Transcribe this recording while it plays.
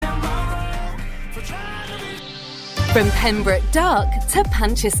From Pembroke Dock to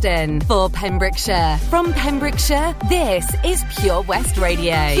Puncheston. For Pembrokeshire. From Pembrokeshire, this is Pure West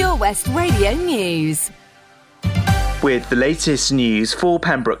Radio. Pure West Radio News. With the latest news for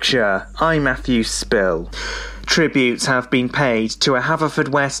Pembrokeshire, I'm Matthew Spill. Tributes have been paid to a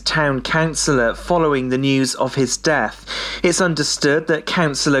Haverfordwest town councillor following the news of his death. It's understood that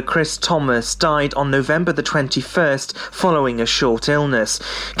Councillor Chris Thomas died on November the 21st following a short illness.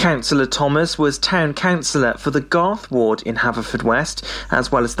 Councillor Thomas was town councillor for the Garth ward in Haverfordwest,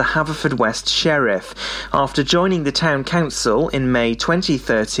 as well as the Haverfordwest Sheriff. After joining the town council in May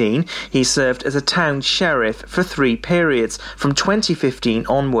 2013, he served as a town sheriff for 3 periods from 2015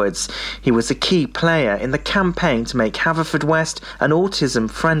 onwards. He was a key player in the campaign to make Haverfordwest an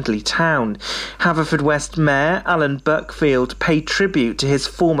autism-friendly town. Haverfordwest Mayor Alan Buckfield paid tribute to his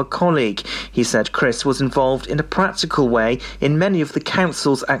former colleague. He said Chris was involved in a practical way in many of the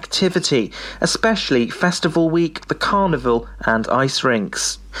council's activity, especially Festival Week, the Carnival and ice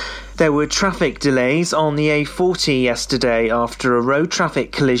rinks. There were traffic delays on the A40 yesterday after a road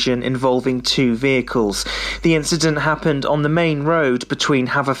traffic collision involving 2 vehicles. The incident happened on the main road between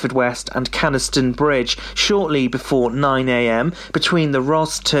Haverfordwest and Canaston Bridge shortly before 9 a.m. between the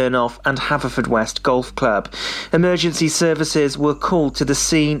Ross turnoff and Haverfordwest Golf Club. Emergency services were called to the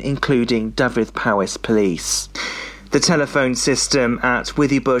scene, including Dyfed-Powys Police. The telephone system at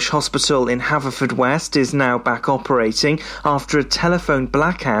Withybush Hospital in Haverfordwest is now back operating after a telephone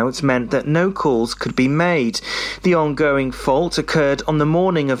blackout meant that no calls could be made. The ongoing fault occurred on the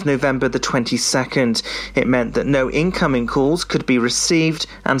morning of November the 22nd. It meant that no incoming calls could be received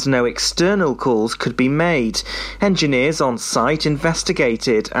and no external calls could be made. Engineers on site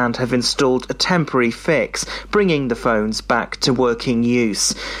investigated and have installed a temporary fix, bringing the phones back to working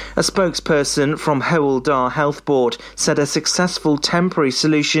use. A spokesperson from Hywel Dda Health Board said a successful temporary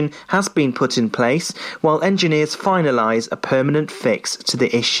solution has been put in place while engineers finalise a permanent fix to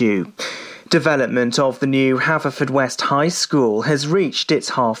the issue. Development of the new Haverfordwest High School has reached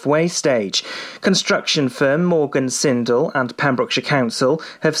its halfway stage. Construction firm Morgan Sindall and Pembrokeshire Council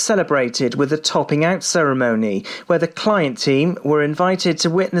have celebrated with a topping out ceremony where the client team were invited to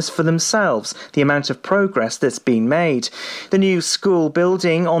witness for themselves the amount of progress that's been made. The new school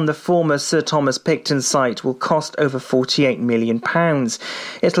building on the former Sir Thomas Picton site will cost over £48 million.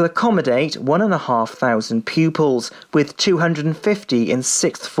 It'll accommodate 1,500 pupils, with 250 in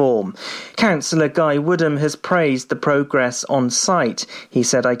 6th form. Councillor Guy Woodham has praised the progress on site. He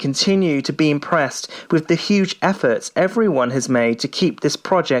said, "I continue to be impressed with the huge efforts everyone has made to keep this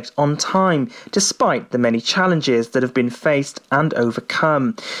project on time, despite the many challenges that have been faced and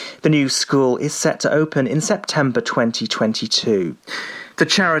overcome." The new school is set to open in September 2022. The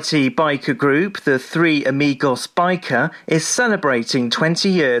charity biker group, the Three Amigos Biker, is celebrating 20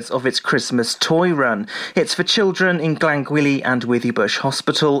 years of its Christmas toy run. It's for children in Glangwili and Withybush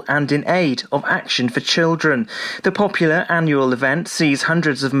Hospital and in aid of Action for Children. The popular annual event sees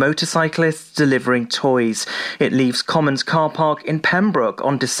hundreds of motorcyclists delivering toys. It leaves Commons Car Park in Pembroke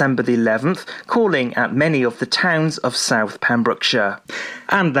on December the 11th, calling at many of the towns of South Pembrokeshire.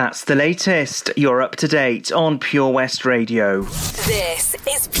 And that's the latest. You're up to date on Pure West Radio. This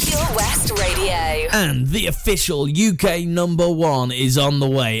is Pure West Radio. And the official UK #1 is on the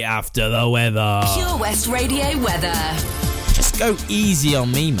way after the weather. Pure West Radio weather. Just go easy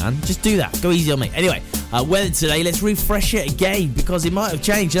on me, man. Just do that. Go easy on me. Anyway, weather today, let's refresh it again because it might have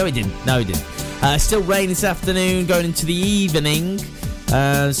changed. No, it didn't. Still rain this afternoon, going into the evening.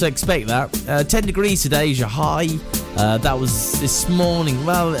 So expect that. 10 degrees today is your high. That was this morning,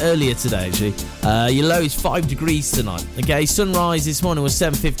 well, earlier today actually. Your low is 5 degrees tonight. Okay, sunrise this morning was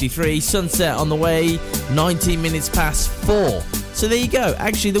 7:53. Sunset on the way, 19 minutes past 4. So there you go.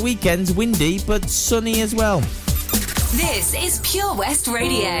 Actually, the weekend's windy but sunny as well. This is Pure West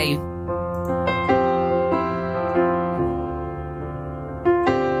Radio.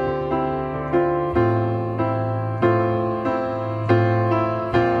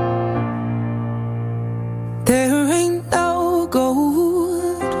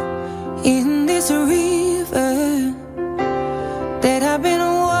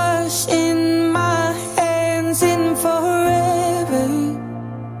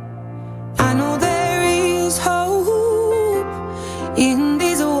 In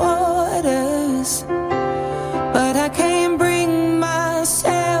these walls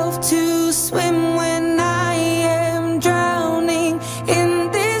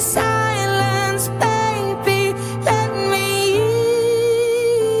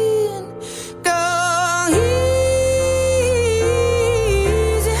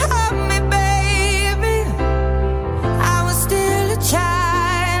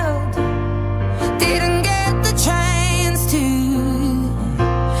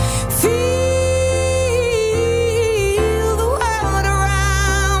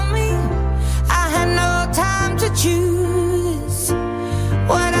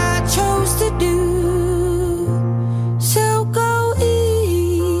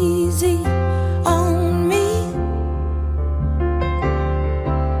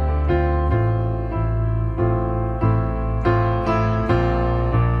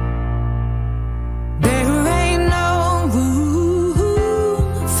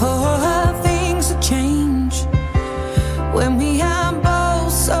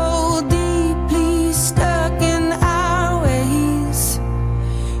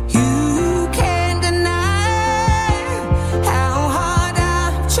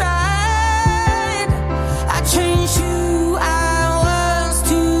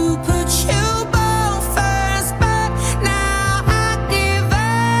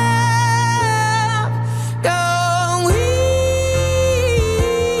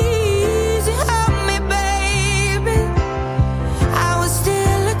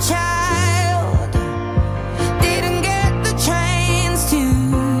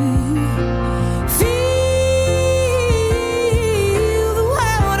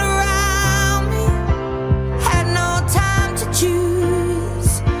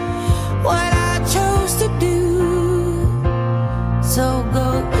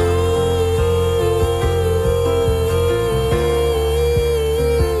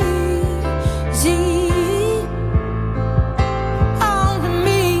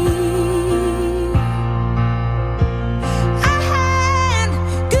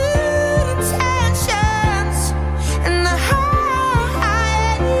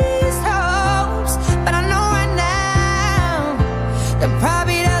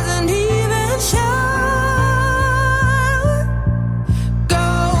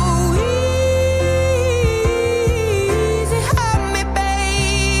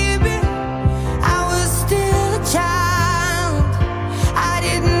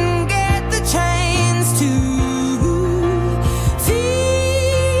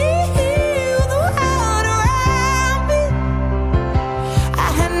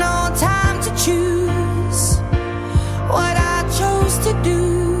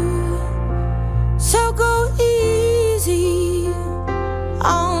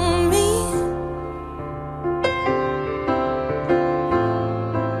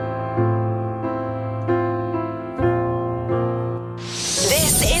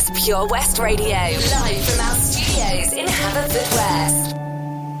Pure West Radio, live from our studios in Haverfordwest.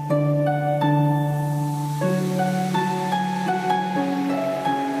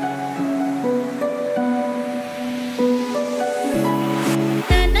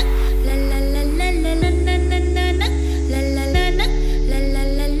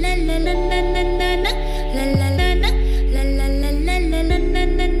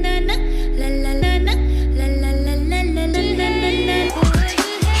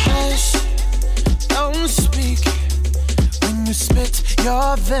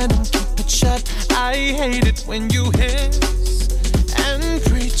 Your venom, keep it shut. I hate it when you hiss and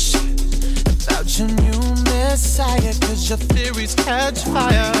preach about your new messiah, 'cause your theories catch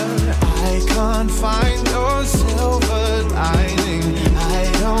fire. I can't find your silver lining. I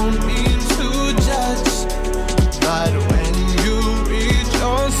don't mean to judge, but when you read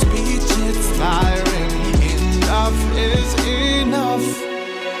your speech, it's tiring. Enough is enough.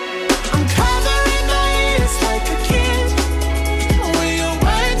 I'm covering my ears like a kid.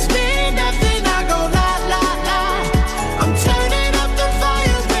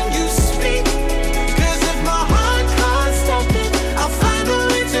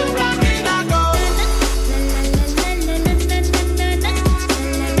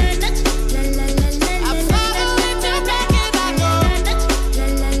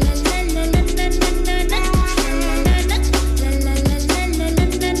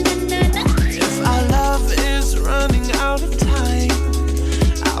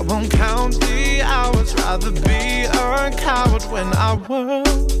 Rather be a coward when our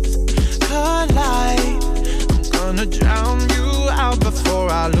worlds collide. I'm gonna drown you out before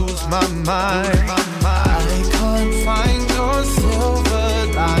I lose my mind. I can't find your silver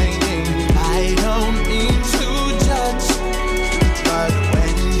lining. I don't mean to judge, but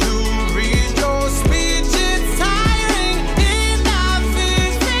when you read your speech, it's tiring. Enough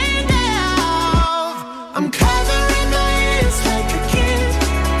is enough. I'm covering my ears like a kid.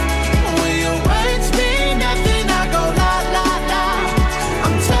 Will your words mean nothing? I go la la la.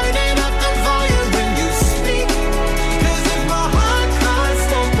 I'm turning up the volume when you speak, 'cause if my heart can't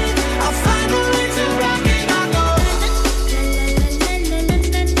stop it, I'll find a way to rock it. I go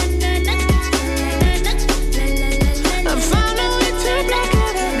I found a way to rock it.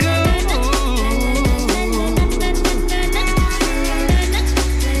 I go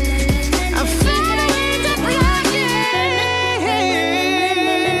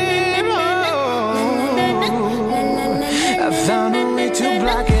I found a way to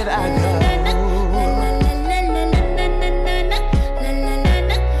rock it. I found a way to block it, I go.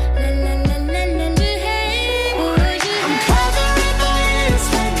 I'm covering my ears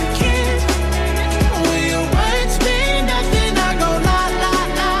like a kid. Will your words mean nothing? I go la la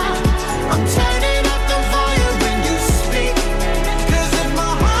la. I'm turning up the volume when you speak, 'cause if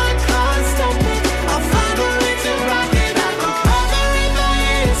my heart can't stop it, I'll find a way to rock it. I'm covering my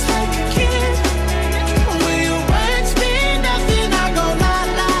ears like a kid. Will your words mean nothing? I go la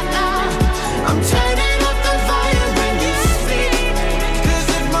la la. I'm turning up the volume when you speak, 'cause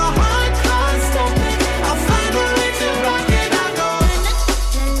if my heart can't stop it, I'll find a way to rock it. I go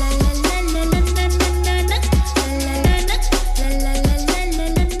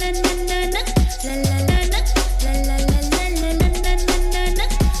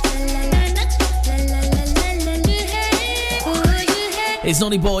It's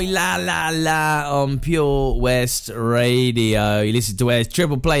Naughty Boy La La La on Pure West Radio. You listen to Wes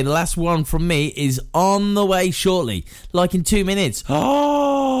Triple Play. The last one from me is on the way shortly, like in 2 minutes.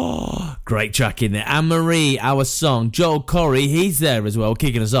 Oh, great track in there. Anne-Marie, our song. Joel Corey, he's there as well,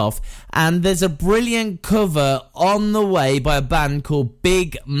 kicking us off. And there's a brilliant cover on the way by a band called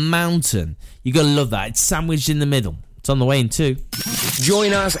Big Mountain. You gotta love that. It's sandwiched in the middle. It's on the way in too.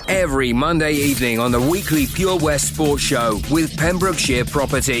 Join us every Monday evening on the weekly Pure West Sports Show with Pembrokeshire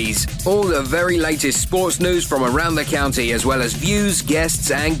Properties. All the very latest sports news from around the county, as well as views,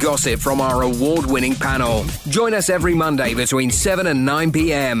 guests and gossip from our award-winning panel. Join us every Monday between 7 and 9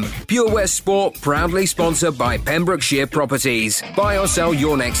 p.m. Pure West Sport, proudly sponsored by Pembrokeshire Properties. Buy or sell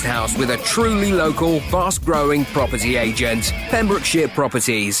your next house with a truly local, fast-growing property agent. Pembrokeshire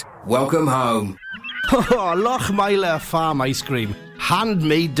Properties. Welcome home. Oh, Lochmeyler Farm Ice Cream.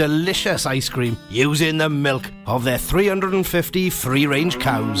 Handmade delicious ice cream using the milk of their 350 free-range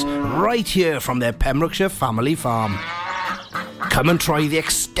cows right here from their Pembrokeshire family farm. Come and try the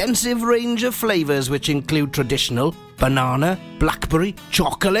extensive range of flavours which include traditional, banana, blackberry,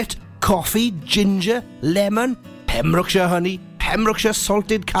 chocolate, coffee, ginger, lemon, Pembrokeshire honey, Pembrokeshire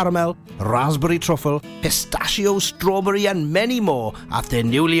salted caramel, raspberry truffle, pistachio, strawberry and many more at their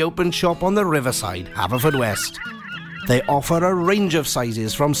newly opened shop on the Riverside, Haverfordwest. They offer a range of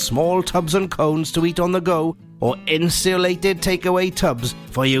sizes from small tubs and cones to eat on the go or insulated takeaway tubs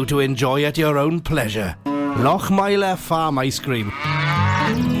for you to enjoy at your own pleasure. Lochmeyler Farm Ice Cream.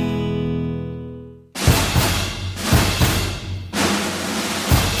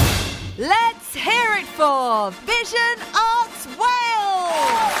 Let's hear it for Vision Arts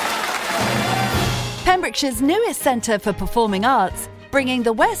Wales! Pembrokeshire's newest centre for performing arts, bringing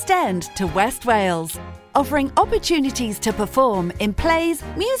the West End to West Wales, offering opportunities to perform in plays,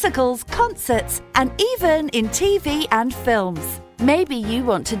 musicals, concerts, and even in TV and films. Maybe you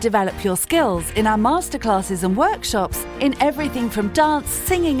want to develop your skills in our masterclasses and workshops in everything from dance,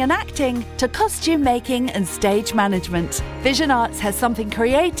 singing and acting to costume making and stage management. Vision Arts has something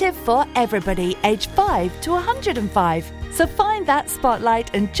creative for everybody aged 5 to 105. So find that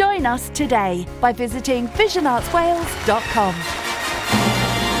spotlight and join us today by visiting visionartswales.com.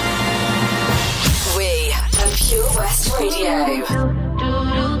 We are Pure West Radio.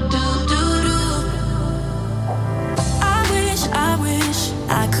 I wish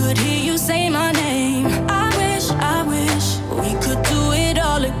I could hear you say my name. I wish we could do it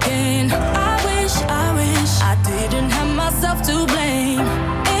all again. I wish I didn't have myself to blame.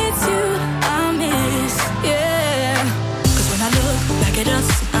 It's you I miss, yeah. 'Cause when I look back at us,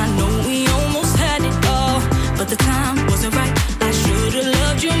 I know we almost had it all, but the time wasn't right. I should've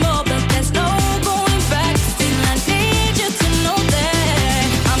loved you more, but there's no going back. Still I need you to know that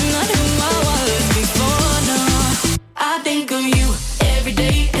I'm not who I was before, no. I think of you every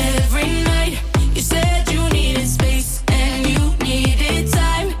day, every night. You said you needed space and you needed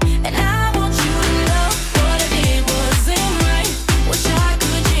time, and I want you to know what I did wasn't right. Wish I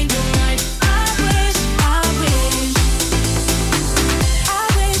could change your mind. I wish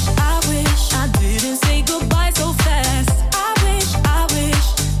I didn't say goodbye so fast. I wish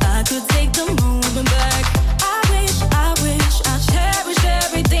I could take the moment back. I wish I cherished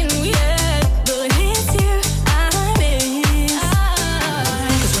everything we had, but it's you I miss.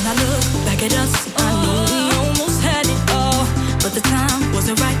 'Cause when I look back at us, I know we almost had it all, but the time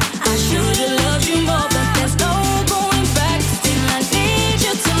wasn't right. I should've loved you more, but there's no going back. Still I need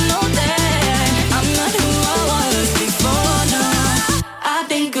you to know that I'm not who I was before, no. I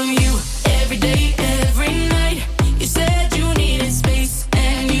think of you every day, every night. You said you needed space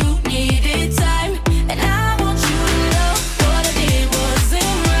and you needed time, and I want you to know what I did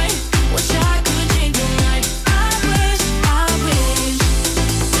wasn't right. Wish I could change your mind. I wish.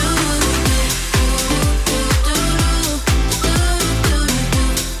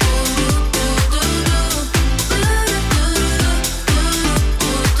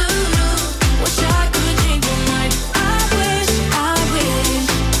 Wish I could change your mind. I wish.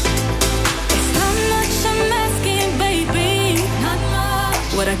 It's not much I'm asking, baby. Not much.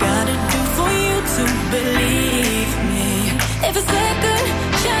 What I gotta do for you to believe me? If a second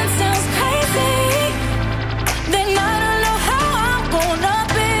chance sounds crazy, then I don't know how I'm gonna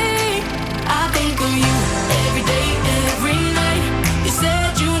be. I think of you every day, every night. You said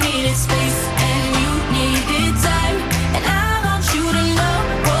you needed space and you needed time, and I want you to know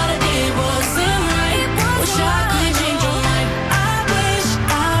what I did wasn't right. Wish I could change your mind. I wish.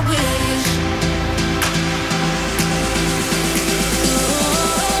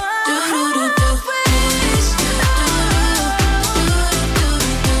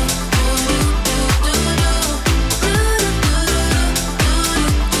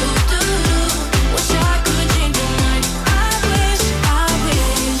 Wish I could change your mind. I wish.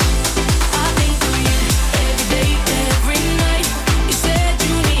 I think of you every day, every night. You said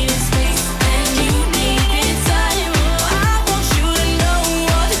you needed space and you needed time. I want you to know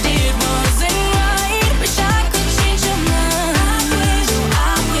what I did wasn't right. Wish I could change your mind.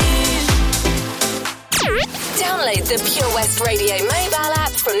 I wish. Download the Pure West Radio mobile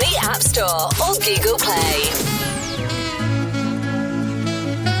app from the App Store or Google Play.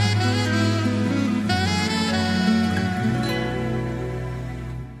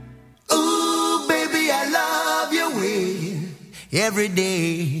 Ooh, baby, I love your way every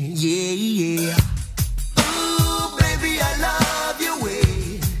day, yeah. Ooh, baby, I love your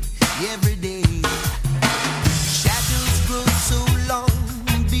way every day. Shadows grow so long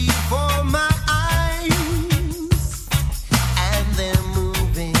before my eyes, and they're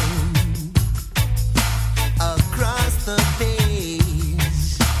moving across the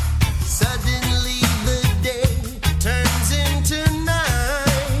page. Suddenly the day turns into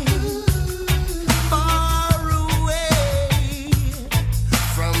night, far away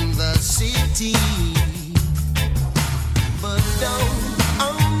from the city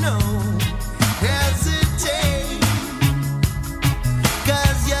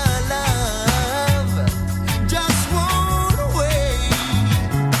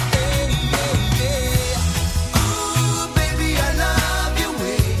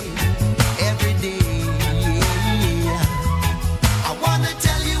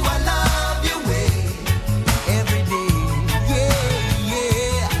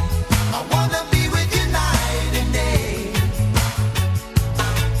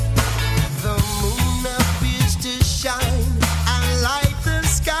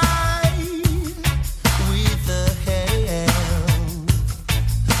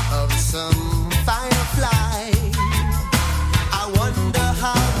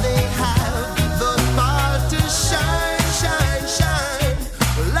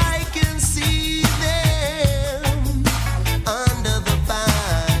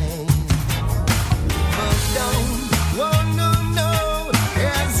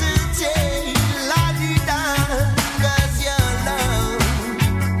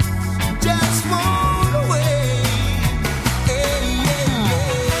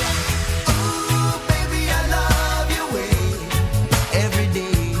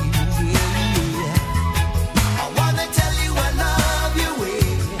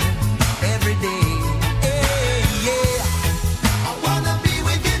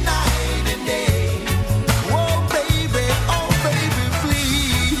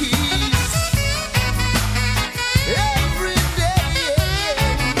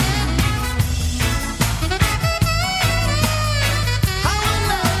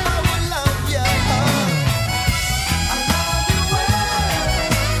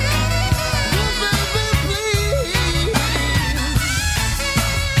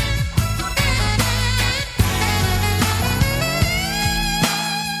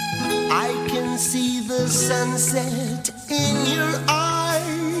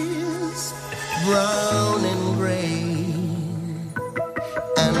brown and gray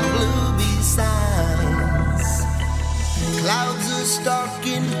and blue besides. Clouds are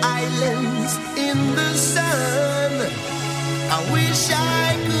stalking islands in the sun. I wish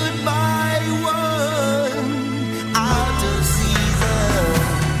I could buy one out of season,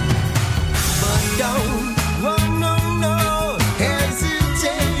 but don't, oh no, no,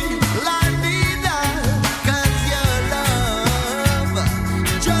 hesitate, la vida, 'cause your love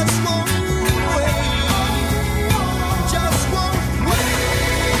just won't wait, just won't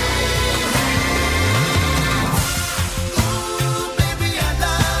wait. Ooh, baby, I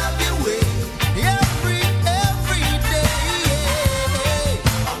love your way, every day.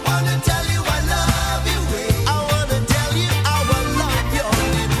 I wanna tell you I love your way. I wanna tell you how I love your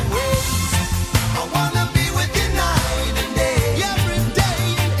little ways. I wanna be with you night and day, every day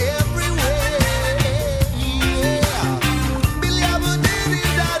and every way. Yeah. Billy, I would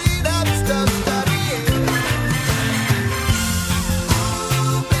daddy, that's the study.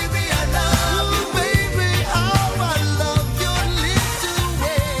 Ooh, baby, I love you, baby, how I love your little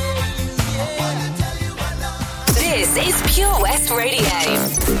ways. Yeah. I wanna tell you I love. This is Pure West Radio.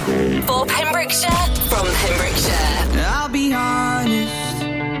 For Pembrokeshire, from Pembrokeshire. I'll be honest,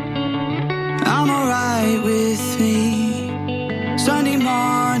 I'm alright with me. Sunday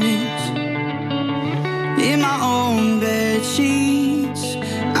mornings, in my own bed sheets,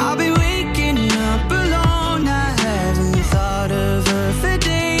 I'll be waking up alone. I haven't thought of her for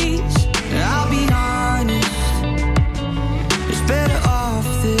days. I'll be honest, it's better off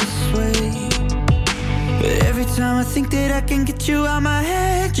this way. But every time I think that I can get you out my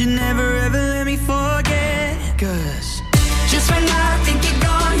head, you never ever let me forget. 'Cause just when I think you're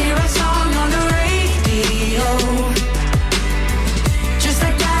gone, hear a song on the radio. Just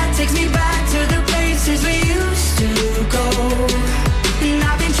like that takes me back to the places we used to go. And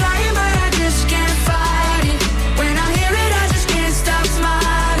I've been trying but I just can't fight it. When I hear it I just can't stop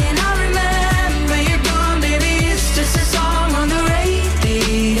smiling. I remember you're gone, baby, it's just a song on the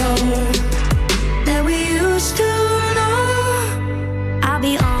radio that we used to know. I'll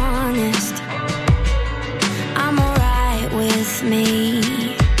be honest, I'm alright with me.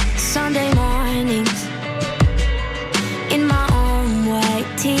 Sunday mornings, in my own white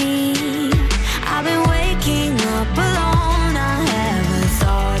tee, I've been waking up alone. I haven't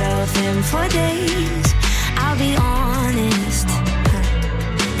thought of him for days. I'll be honest,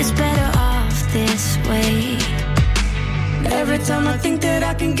 it's better off this way. Every time I think that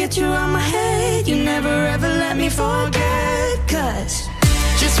I can get you out my head, you never ever let me forget. 'Cause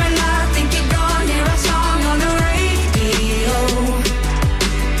just when I think you're gone, hear a song on the radio.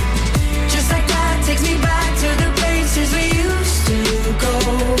 Just like that takes me back to the places we used to go.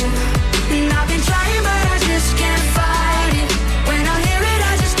 And I've been trying but I just can't fight it. When I hear it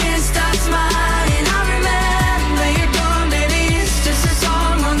I just can't stop smiling. I remember you're gone, baby, it's just a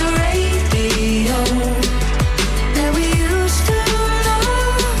song on the radio that we used to know.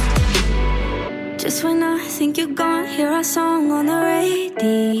 Just when I think you're gone, hear a song on the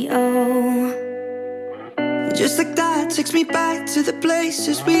radio. Just like that takes me back to the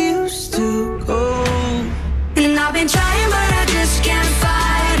places we used to go. And I've been trying but I just can't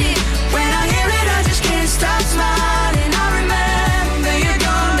fight it. When I hear it I just can't stop smiling. I remember you're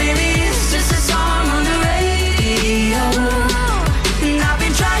gone, baby, it's just a song on the radio. And I've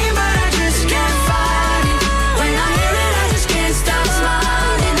been trying but I just can't fight it. When I hear it I just can't stop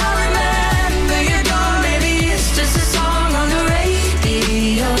smiling. I remember you're gone, baby, it's just a song on the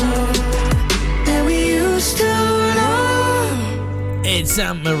radio that we used to know. It's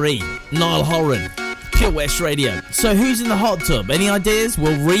Aunt Marie, Niall Horan, Pure West Radio. So who's in the hot tub? Any ideas?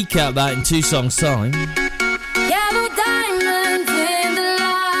 We'll recap that in 2 songs' time. Yellow diamonds in the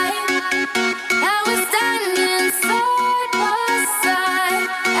light, and we're standing side by side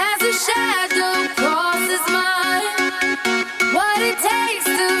as a shadow crosses mine. What it takes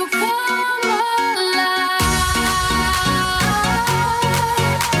to come alive.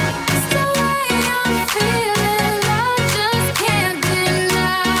 It's the way I'm feeling, I just can't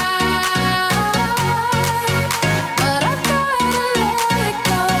deny. But I gotta let it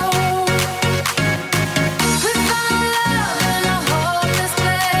go.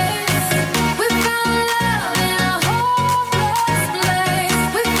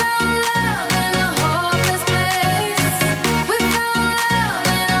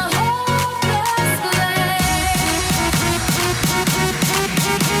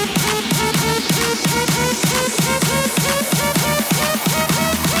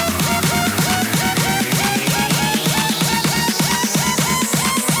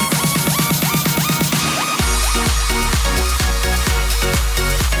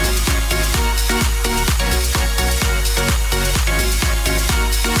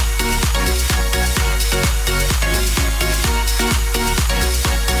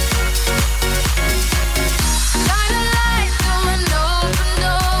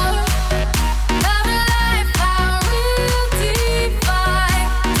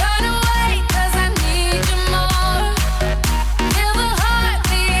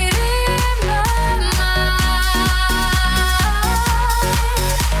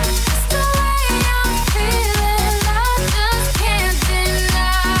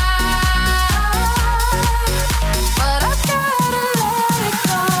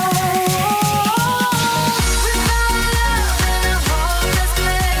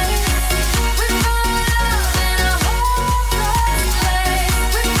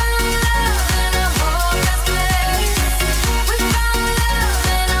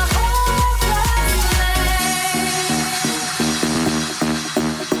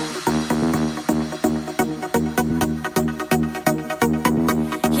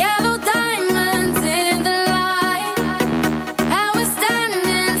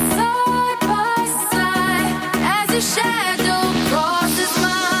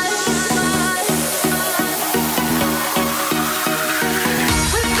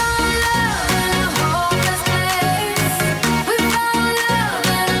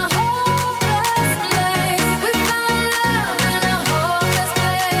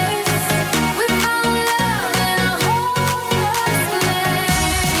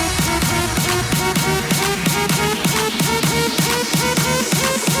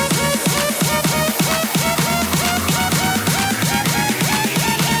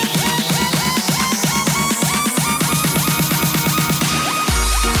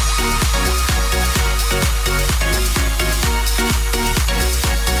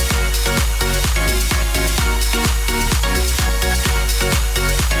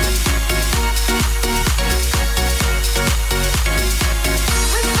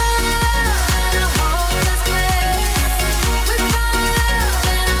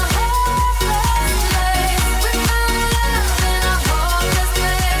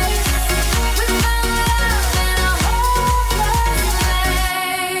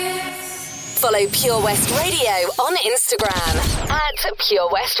 Follow Pure West Radio on Instagram at Pure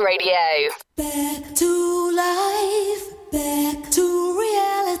West Radio. Back to life, back to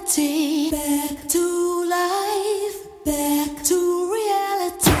reality, back to life, back to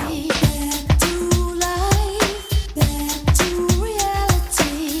reality, back to life, back to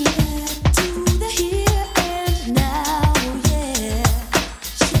reality, back to the here and now, yeah.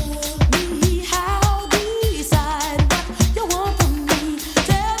 Show me how, decide what you want from me.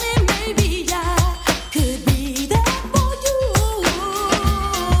 Tell me maybe I could be there for you.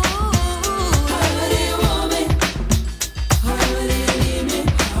 However do you want me? However do you need me?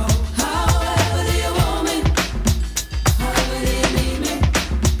 However do you want me? However do you need me?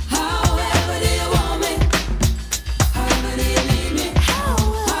 However do you want me? However do you need me?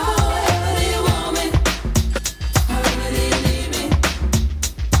 However do you want me? However do you need me?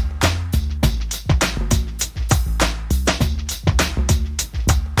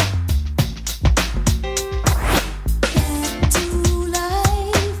 Back to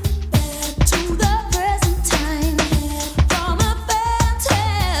life, back to the present time, from a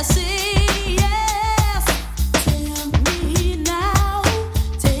fantasy, yes. Tell me now,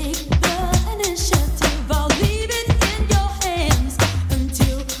 take the initiative. I'll leave it in your hands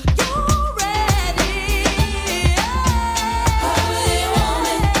until you're ready. However do you want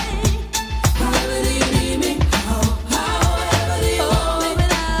me? However do you need me? However do you want me?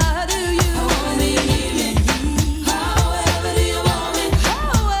 How do you want me?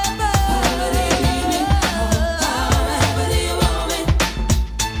 However do you want me?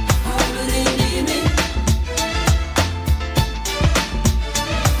 However do you need me? However do you want me?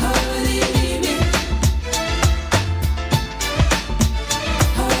 However do you need me? However do you need me?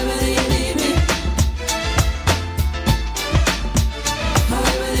 However do you need me? However do you need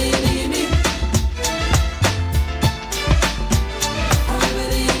me? However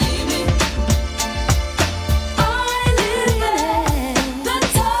do you need me? I live at the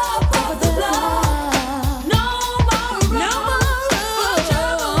top of the block. No more room for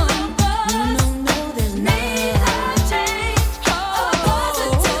trouble. No, there's need a change, a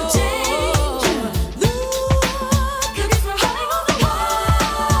positive change. Look at me running on the wall.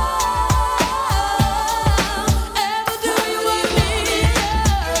 Ever do you want me?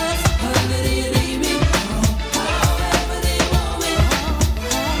 However do you need me? However do you want me?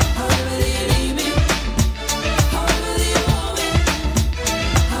 However do you need me? However do you want me?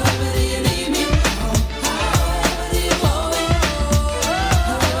 However do you need me? However do you want me?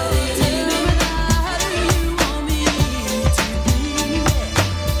 However do you need me? How do you want me to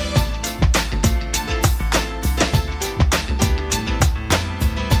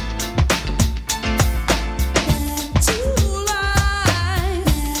Back to life,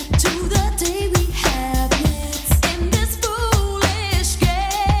 back to the day we had in this foolish game.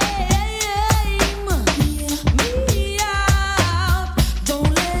 Hear me out, don't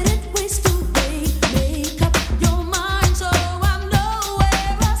let it waste away. Make up your mind so I know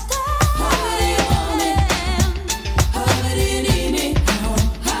where I stand. However do you want me? However do you need me?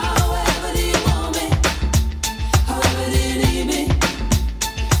 However do you want me? However do you need me?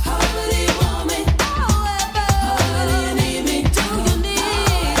 However do you want me? However do you need me? Do you need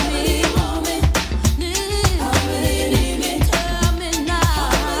me? Want me? However do you need me? Tell me now.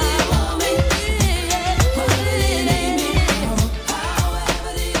 However do you want me? However do you need me?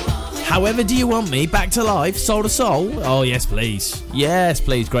 However do you want me? However Do You Want Me, Back to Life, Soul to Soul. Oh, yes, please. Yes,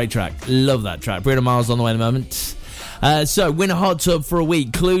 please. Great track. Love that track. Bruno Mars on the way in a moment. So, win a hot tub for a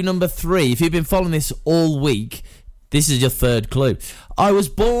week. Clue number 3. If you've been following this all week, this is your third clue. I was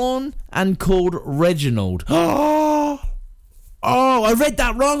born and called Reginald. Oh, I read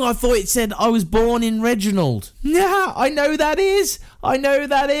that wrong. I thought it said I was born in Reginald. Yeah, I know that is.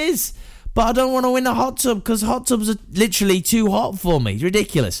 But I don't want to win a hot tub because hot tubs are literally too hot for me. It's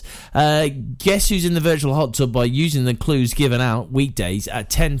ridiculous. Guess who's in the virtual hot tub by using the clues given out weekdays at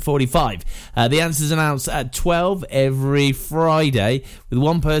 10:45. The answer's announced at 12 every Friday, with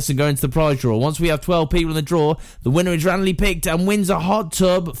one person going to the prize draw. Once we have 12 people in the draw, the winner is randomly picked and wins a hot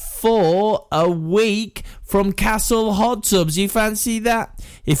tub for a week from Castle Hot Tubs. You fancy that?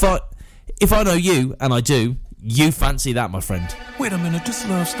 If I know you, and I do, you fancy that, my friend. Wait a minute, this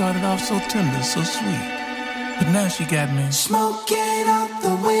love started off so tender, so sweet. But now she got me Smoking out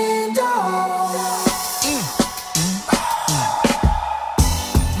the window.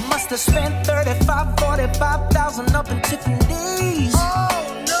 Must have spent 35, 45,000 up in Tiffany's.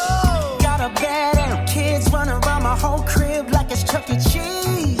 Oh no! Got a bed and kids running around my whole crib like it's Chuck E.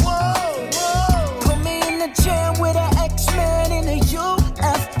 Cheese. Whoa, whoa! Put me in the gym with an X-Men in the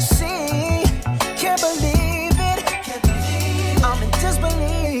UFC. Can't believe it. I'm in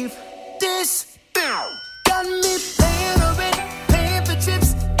disbelief. This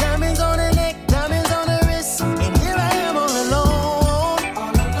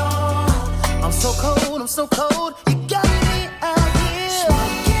so cold. You got me out here.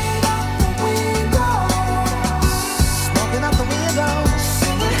 Smoking out the window. Smoking out the window.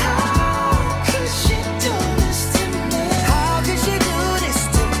 Singing, how could she do this to me? How could she do this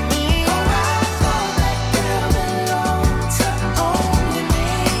to me? Oh, I thought that girl belonged to only me.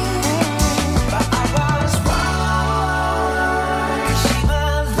 But I was wrong. 'Cause she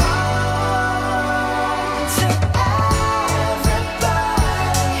belonged to everybody.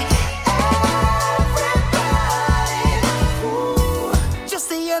 Ooh. Just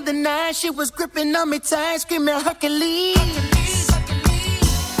the other night, she was gripping on me tight, screaming Hercules.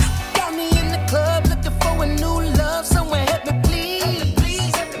 Got me in the club looking for a new love. Someone help me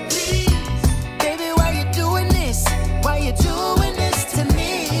please. Baby, why you doing this? Why you doing this to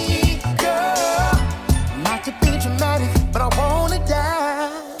me, girl? Not to be dramatic, but I wanna die.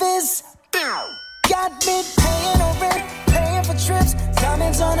 This got me paying over it, paying for trips.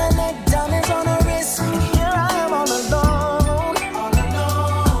 Diamonds on her neck, diamonds on her wrist. Here I am all alone.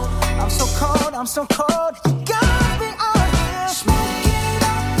 I'm so cold, I'm so cold. You got me out here.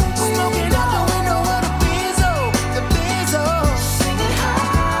 Smoking out the window of the Benzo, the Benzo. Singing,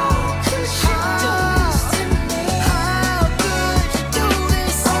 how could she do this to me? How could you do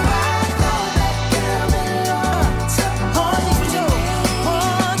this? Oh, I thought that girl belonged to only you.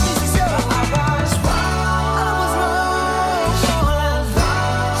 Only you. I was wrong.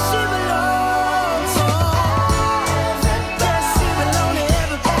 She belonged to everybody. Yes, she belonged to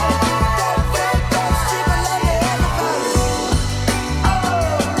everybody. She belonged to everybody.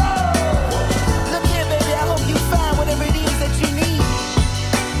 Look here, baby, I hope you find whatever it is that you need.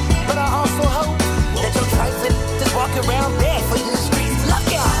 But I also hope that your trifling just walk around barefoot in the streets. Look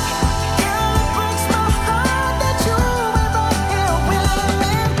out! Girl, it breaks my heart that you ever here with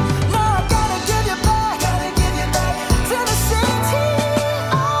me. Now I gotta give you back to the city.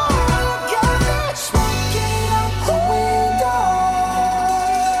 Oh, you got me smoking out the window.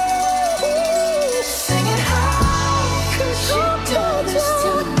 Singing, how could she do this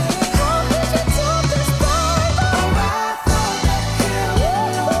to me? How could you do this, baby? Oh, I thought that girl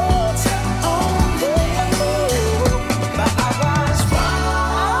belonged to only you. But I was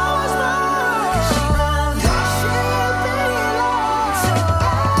wrong. She belonged to everybody.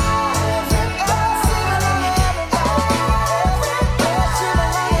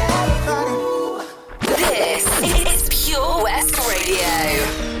 This is Pure West Radio.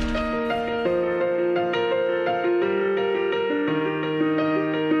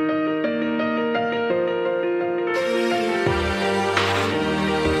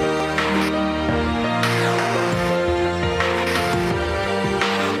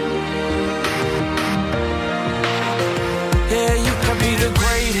 Yeah, you can be the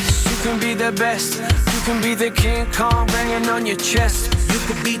greatest, you can be the best, you can be the King Kong banging on your chest. You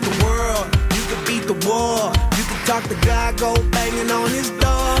could beat the world, you could beat the war. You could talk to God, go banging on his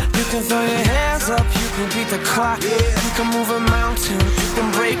door. You can throw your hands up, you can beat the clock. You can move a mountain, you can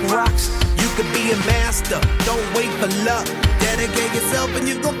break rocks. You could be a master, don't wait for luck. Dedicate yourself and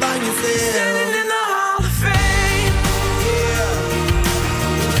you gon' find yourself Standing in the Hall of Fame, yeah.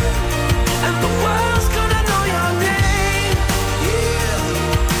 and the world's gonna know your name. Yeah.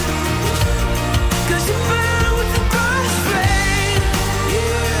 'Cause you burn with the brightest flame,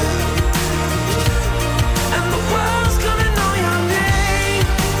 Yeah. and the world's gonna know your name.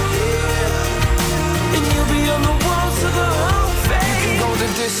 And you'll be on the walls of the Hall of Fame. You can go the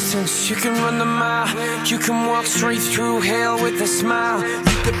distance, you can run the mile, you can walk straight through hell with a smile.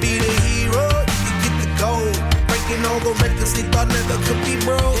 You could be the hero, you could get the gold. Breaking all the records they thought never could be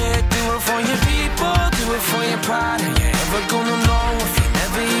broke. Yeah, do it for your people, do it for your pride. Are you ever gonna know if you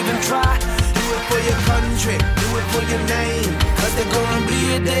never even try? Do it for your country, do it for your name. 'Cause there's gonna be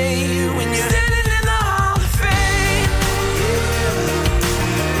a day when you're Standing in the Hall of Fame,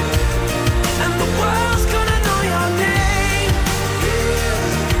 and the world's gonna know your name.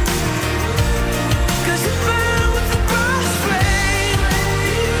 'Cause you burn with the brightest flame,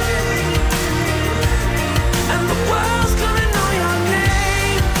 and the world's gonna know your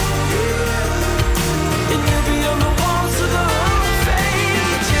name. And you'll be on the walls of the Hall of Fame. Be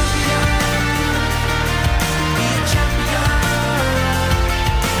a champion, be a champion,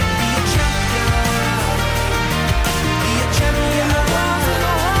 be a champion, be a champion. The walls of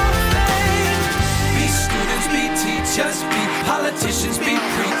the Hall of Fame. Be students, be teachers, be politicians, be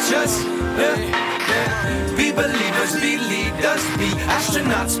preachers. Be believers, be leaders, be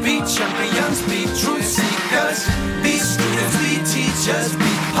astronauts, be champions, be truth seekers. Be students, be teachers,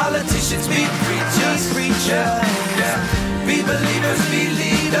 be politicians, be preachers, yeah. Be believers, be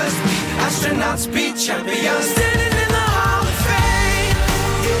leaders, be astronauts, be champions. Standing in the Hall of Fame,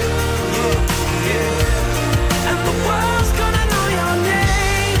 yeah.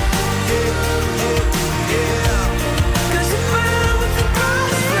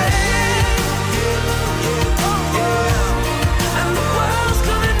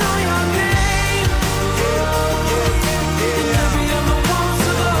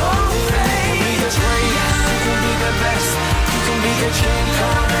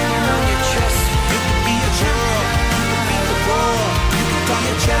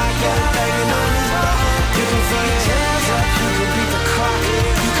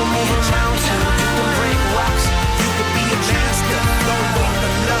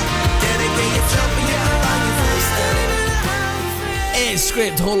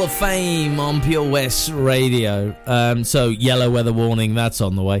 Postscript Hall of Fame on Pure West Radio. So, yellow weather warning, that's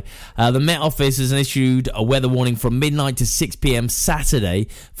on the way. The Met Office has issued a weather warning from midnight to 6 p.m. Saturday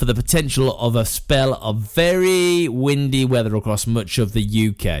for the potential of a spell of very windy weather across much of the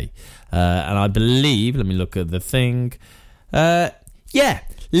UK. And I believe, let me look at the thing.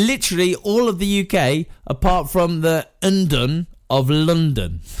 Literally all of the UK, apart from the Undun of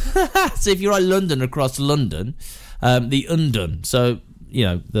London. So if you write London across London, the Undun, so, you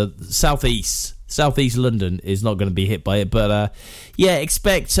know, the southeast London is not going to be hit by it. But,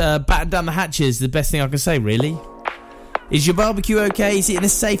 expect batten down the hatches, the best thing I can say, really. Is your barbecue okay? Is it in a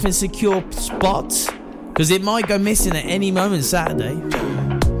safe and secure spot? Because it might go missing at any moment Saturday.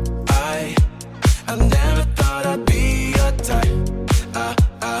 I never thought I'd be your type.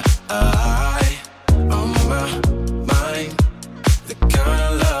 On my mind, the kind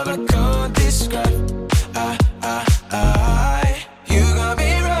of love I can't describe. You got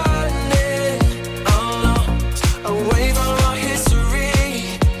me running, away from our history,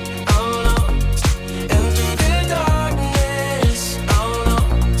 and through the darkness, I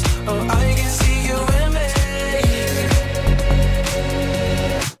can see you in me.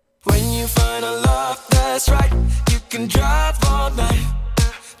 When you find a love that's right, you can drive all night.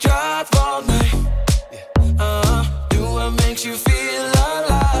 Do what makes you feel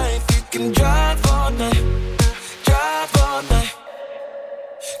alive. You can drive all night.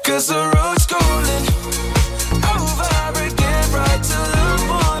 'Cause the road's calling over again, right till the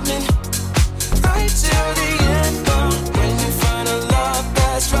morning, right till the end. When you find a love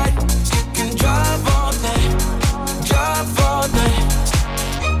that's right, you can drive all night.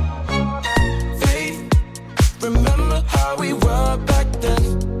 Faith, remember how we were back then.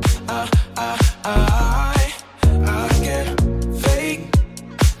 I can't fake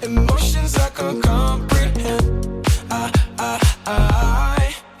emotions I can't comprehend.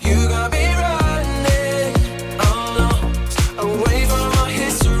 You got me running, away from our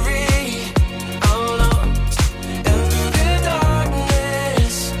history, and through the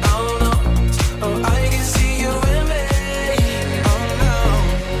darkness, I can see you in me,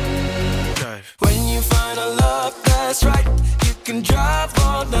 When you find a love that's right, you can drive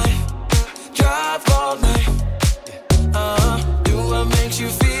all night. Do what makes you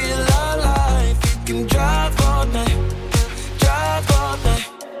feel alive. You can drive all night.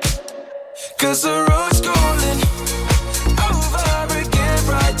 'Cause the road's calling over again,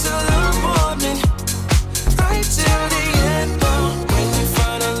 right till the morning, right till the end. When you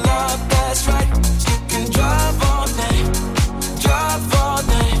find a love that's right, you can drive all night.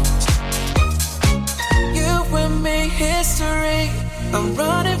 You and me, history. I'm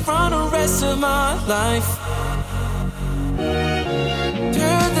running from the rest of my life.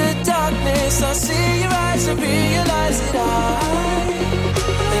 Through the darkness, I see your eyes and realize that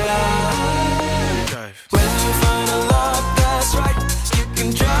when you find a love that's right, you can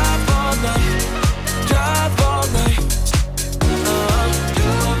drive all night. Do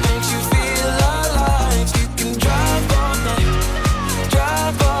what makes you feel alive. You can drive all night.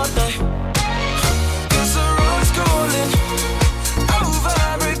 'Cause the road's calling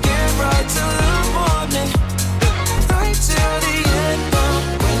over again, right till the morning, right till the end.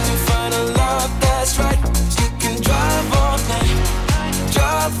 When you find a love that's right, you can drive all night.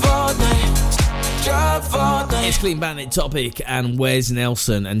 It's Clean Bandit, Topic, and Wes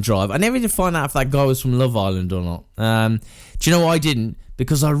Nelson and Drive. I never did find out if that guy was from Love Island or not. Do you know why I didn't?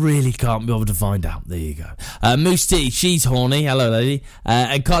 Because I really can't be able to find out. There you go. Moose T, she's horny. Hello, lady.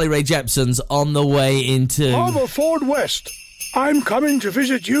 And Carly Rae Jepsen's on the way into Haverford West. I'm coming to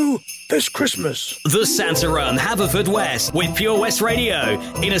visit you this Christmas. The Santa Run Haverfordwest with Pure West Radio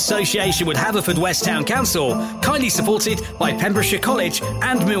in association with Haverfordwest Town Council, kindly supported by Pembrokeshire College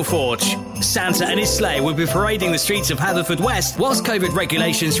and Millforge. Santa and his sleigh will be parading the streets of Haverfordwest. Whilst COVID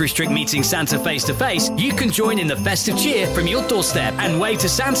regulations restrict meeting Santa face to face, you can join in the festive cheer from your doorstep and wave to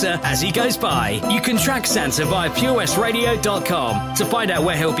Santa as he goes by. You can track Santa via purewestradio.com to find out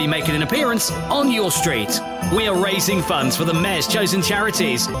where he'll be making an appearance on your street. We are raising funds for the Mayor's chosen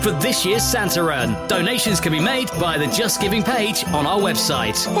charities for this year's Santa Run. Donations can be made via the Just Giving page on our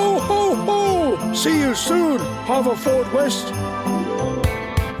website. Ho, ho, ho! See you soon, Haverford West.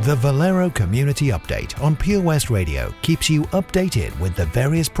 The Valero Community Update on Pure West Radio keeps you updated with the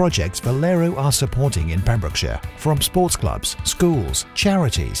various projects Valero are supporting in Pembrokeshire, from sports clubs, schools,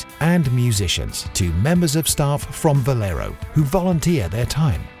 charities and musicians to members of staff from Valero who volunteer their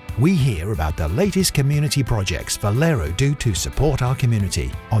time. We hear about the latest community projects Valero do to support our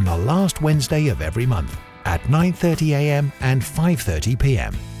community on the last Wednesday of every month at 9:30 a.m. and 5:30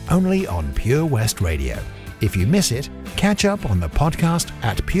 p.m. only on Pure West Radio. If you miss it, catch up on the podcast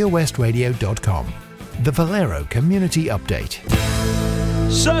at purewestradio.com. The Valero Community Update.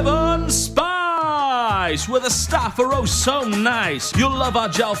 7 Spice, where the staff are oh so nice. You'll love our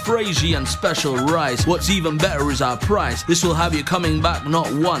jalfrezi and special rice. What's even better is our price. This will have you coming back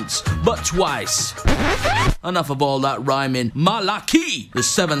not once, but twice. Enough of all that rhyming. Malaki! The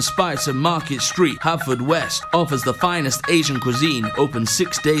 7 Spice of Market Street, Haverfordwest, offers the finest Asian cuisine, open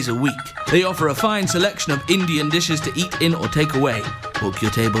 6 days a week. They offer a fine selection of Indian dishes to eat in or take away. Book your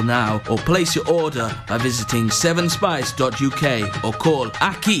table now or place your order by visiting 7spice.uk or call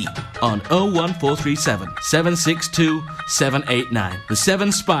Aki on 01437 762 789. The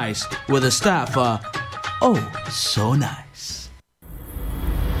 7 Spice, where the staff are oh so nice.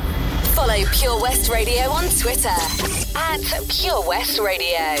 Follow Pure West Radio on Twitter at Pure West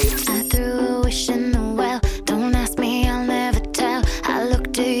Radio. I threw a wish in the well. Don't ask me, I'll never tell. I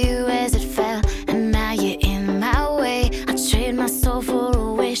looked to you as it fell, and now you're in my way. I trade my soul for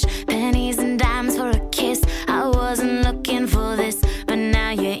a wish, pennies and dimes for a kiss. I wasn't looking for this, but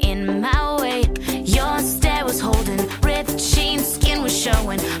now you're in my way. Your stare was holding, ripped jeans, skin was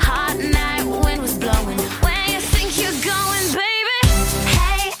showing. Hot night, wind was blowing. Where you think you're going, baby?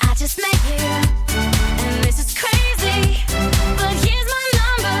 Hey, I just met you, and this is crazy, but here's my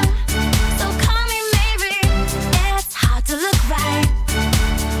number, so call me maybe. It's hard to look right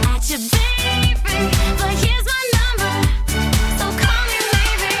at you, baby, but here's my number, so call me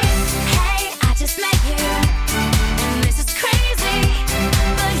maybe. Hey, I just met you, and this is crazy,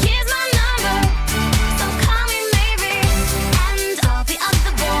 but here's my number, so call me maybe. And all the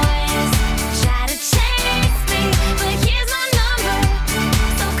other boys try to chase me, but here's my number,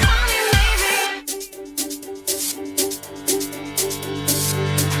 so call me maybe.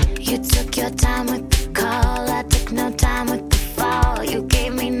 You took your time with the call, I took no time with the fall. You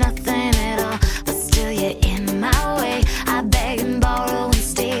gave me nothing at all, but still you're in my way. I beg and borrow and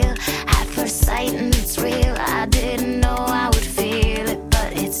steal at first sight, and it's real. I didn't know I would feel it,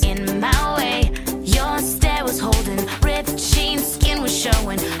 but it's in my way. Your stare was holding, ripped jeans, skin was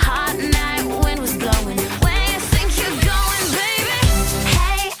showing. Hot night, wind was blowing. Where you think you're going, baby?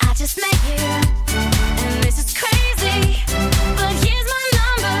 Hey, I just met you, and this is crazy, but here's my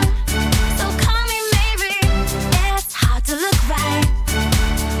number, so call me maybe. It's hard to look right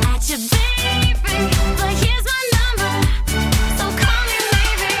at you, baby, but here's my number, so call me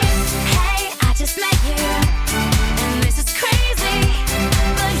maybe. Hey, I just met you, and this is crazy,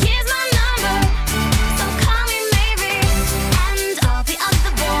 but here's my number, so call me maybe. And all the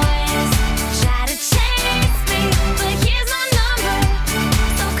other boys try to chase me, but here's my number,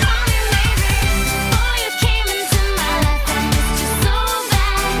 so call me maybe. Before you came into my life, I missed you so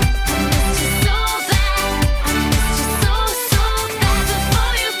bad, I missed you so bad, I missed you so, so bad.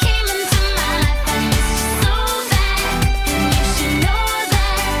 Before you came into my life, I missed you so bad, and you should know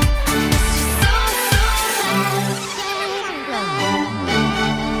that I missed you so,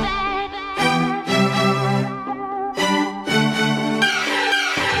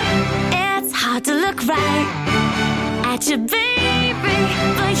 It's hard to look right at you, baby,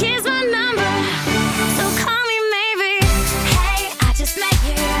 but here's my number, so call me maybe. Hey, I just met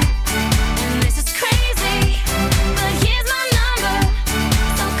you, and this is crazy, but here's my number,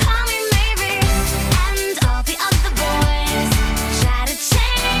 so call me maybe. And all the other boys try to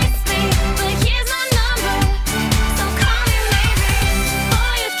chase me, but here's my number, so call me maybe.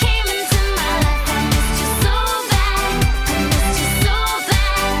 Before you came into my life, I missed you so bad, I missed you so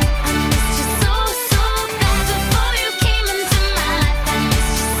bad, I missed you so, so bad. Before you came into my life, I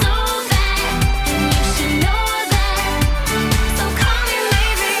missed you so bad, and you should know that, so call me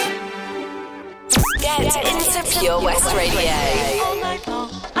maybe. Get into Pure West Radio. All night long,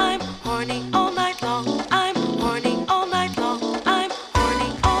 I'm horny all night long. I'm horny all night long. I'm horny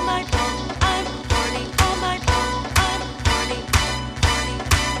all night long. I'm horny all night long. I'm horny, horny,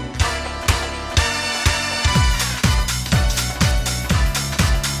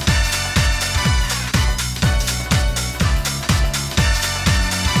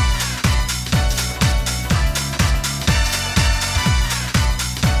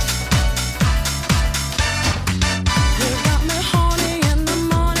 You got me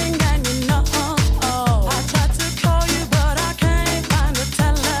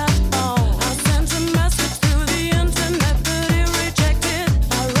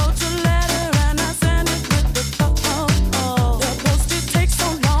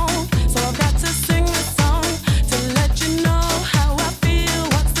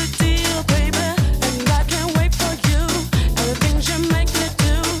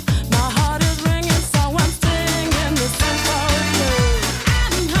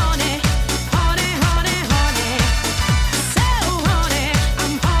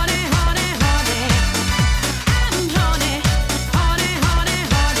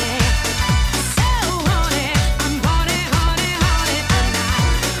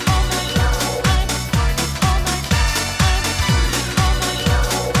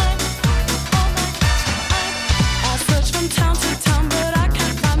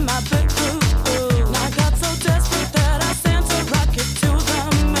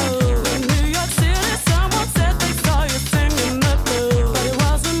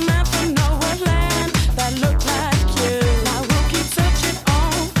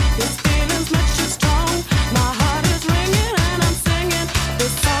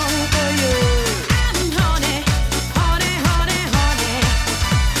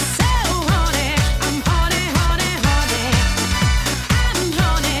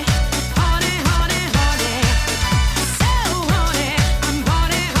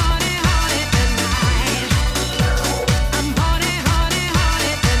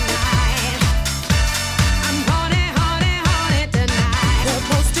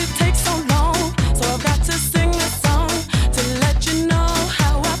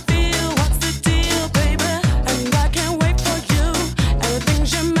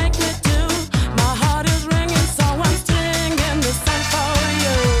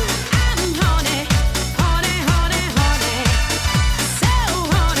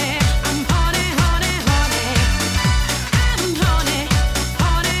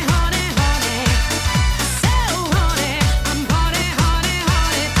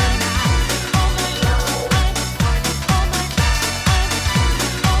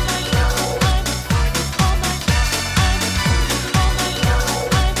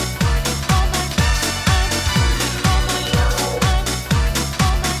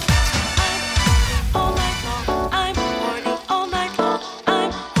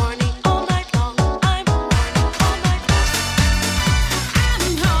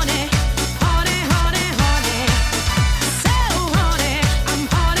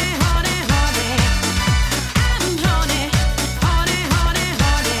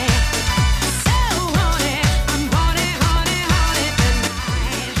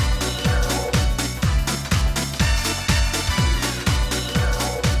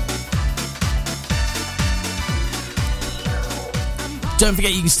Don't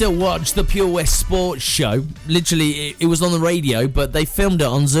forget, you can still watch the Pure West Sports Show. Literally, it was on the radio, but they filmed it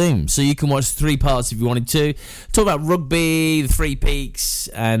on Zoom, so you can watch 3 parts if you wanted to. Talk about rugby, the Three Peaks,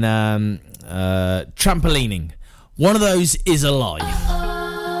 and trampolining. One of those is alive.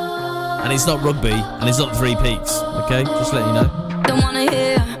 And it's not rugby, and it's not the Three Peaks, okay? Just let you know. Don't wanna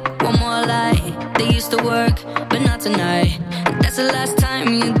hear one more lie. They used to work, but not tonight. That's the last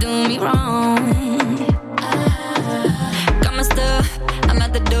time you do me wrong. Got my stuff, I'm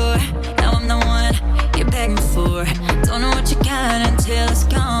at the door. Now I'm the one you're begging for. Don't know what you got until it's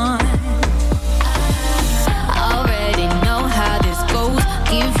gone. Already know how this goes.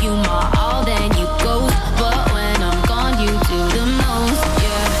 Give you my all, then you go. But when I'm gone, you do the most,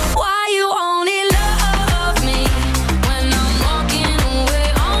 yeah. Why you only love me when I'm walking away?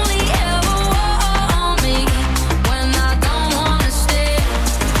 Only ever want me when I don't wanna stay.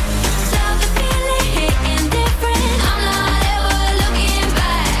 Love the feeling hitting different. I'm not ever looking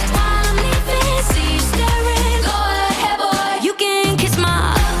back. While I'm leaving, see you staring. Go ahead, boy, you can kiss my.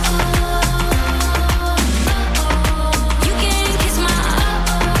 You can kiss my.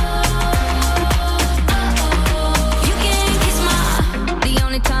 You can kiss my. The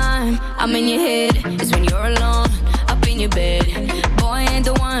only time I'm in your head is when you're alone, up in your bed. Boy, ain't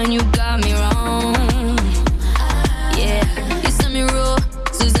the one, you got me wrong. Yeah, you send me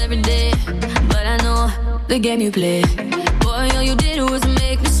rules every day, but I know the game you play. Boy, all you did was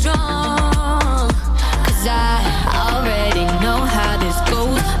make me strong. 'Cause I already know how this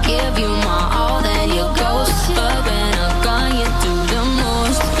goes. Give you my all, then you ghost. But when I'm gone, you do the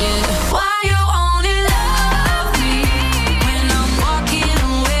most, yeah. Why you only love me when I'm walking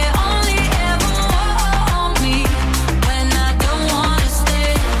away? Only ever want me when I don't wanna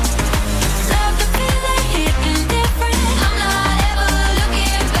stay. Love the feeling hitting different. I'm not ever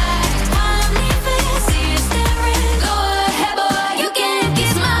looking back. While I'm leaving, see you staring. Go ahead, boy, you can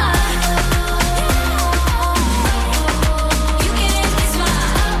kiss my. You can kiss my.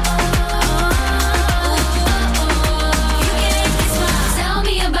 You can kiss my. Tell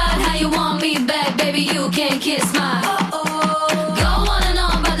me about how you want me back, baby. You can kiss my. Go on and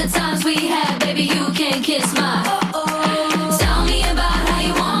on about the times we had, baby. You can kiss my. Tell me about how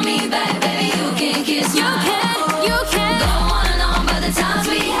you want me back, baby. You can kiss my. You can. Go on and on about the times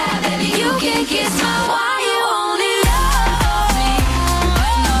we had, baby. You can kiss my. Why you only love me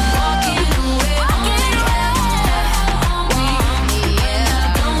when I'm walking away? Only ever want me when I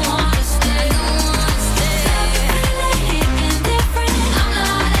don't wanna stay. Feeling hitting different. I'm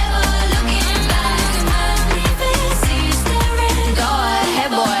not ever looking back. When I'm leaving, see you staring. Go ahead,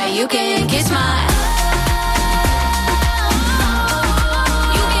 boy, you can kiss my.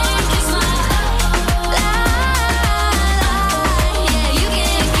 You can kiss my. Yeah, you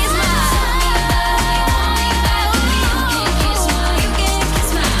can kiss my. You can kiss my. You can kiss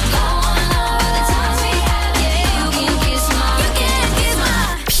my. Go on and on about the times we had. Yeah, you can kiss my. You can kiss my.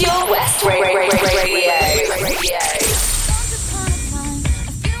 Pure West Radio. A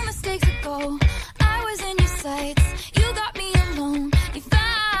few mistakes ago, I was in your sights. You got me alone. You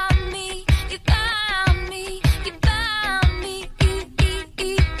found me. You found me. You found me.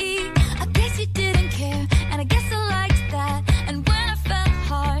 I guess you didn't care, and I guess I liked that. And when I felt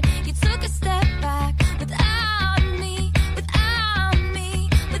hard, you took a step back without me. Without me.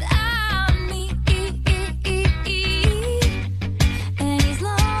 Without me. And he's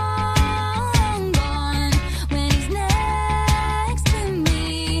long gone when he's next to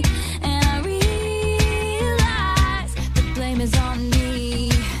me. And I realize the blame is on me.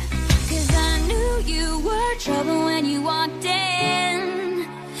 'Cause I knew you were trouble when you walked in.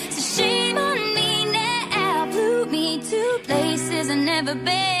 So shame on me now. Blew me to places I've never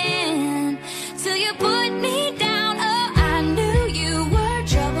been. Till you put me down. Oh, I knew you were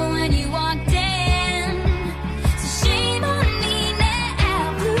trouble when you walked in. So shame on me now.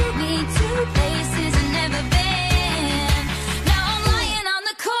 Blew me to places I've never been. Now I'm lying on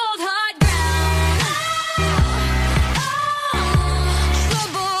the cold hard ground.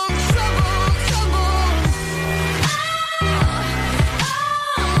 Trouble, trouble, trouble.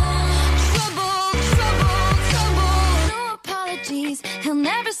 Trouble, trouble, trouble. No apologies, he'll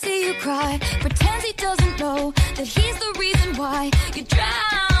never see you cry. Pretends he doesn't know that he's the reason why you're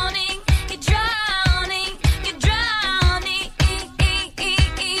drowning. You're drowning. You're drowning.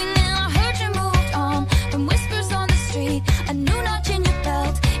 Now I heard you moved on from whispers on the street. A new notch in your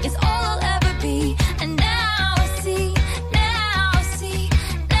belt is all I'll ever be. And now I see. Now I see.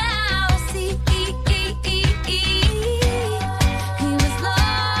 Now I see. He was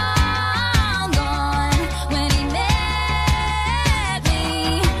long gone when he met me.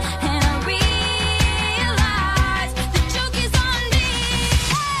 And I realized the joke is on me.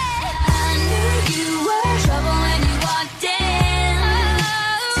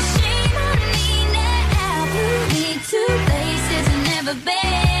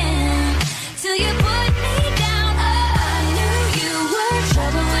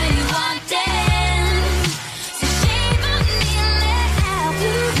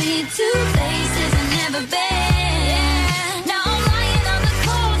 never been. Now I'm lying on the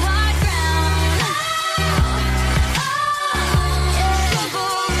cold hard ground.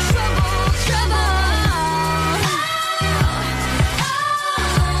 Trouble, trouble, trouble.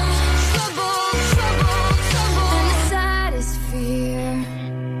 Trouble, trouble, trouble. And the saddest fear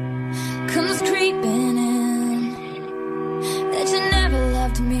comes creeping in, that you never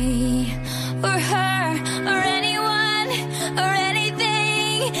loved me or her or anyone or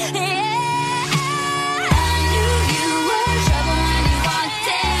anything. Yeah, I knew you were trouble when you walked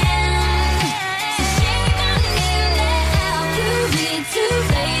in. So shame on me now. Could be two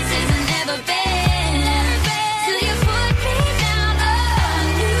places I've never been. Till you put me down. Oh, I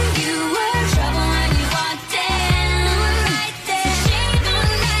knew you were trouble when you walked in. Right there. So shame on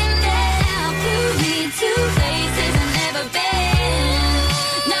me now. Could be two places I've never been.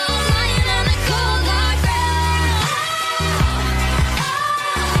 Now I'm lying on the cold hard ground.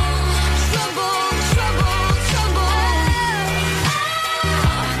 Trouble, trouble, trouble.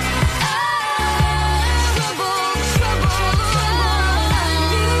 Trouble, trouble, trouble. I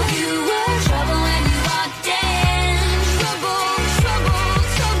knew you were trouble when you walked in. Trouble, trouble,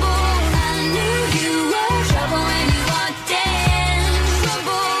 trouble. I knew you were trouble when you walked in.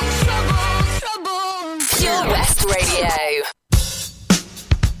 Trouble, trouble, trouble. Pure West Radio.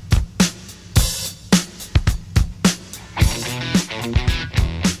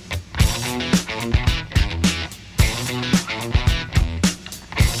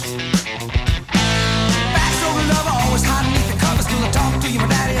 Backstory lover, always hiding beneath the covers till I talk to you, my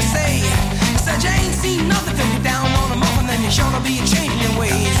daddy will say. He said you ain't seen nothing till you're down on a muffin, then you're sure to be changing your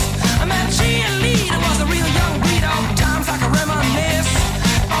ways. I met a cheerleader, was a real young breed, all times I can reminisce.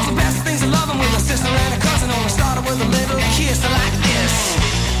 All the best things of loving with a sister and a cousin, only started with a little kiss like this.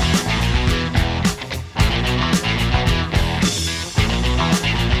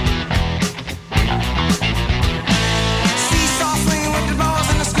 Seesaw swinging with the balls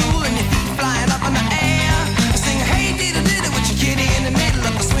in the school and your feet flying up in the air. Singing, hey, diddle diddle with your kitty in the middle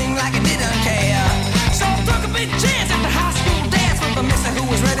of the swing like you didn't care. So I took a big chance at the high school dance with the mister who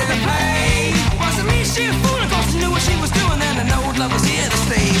was ready to play. Wasn't me, she a fool, of course she knew what she was doing, and the old love was here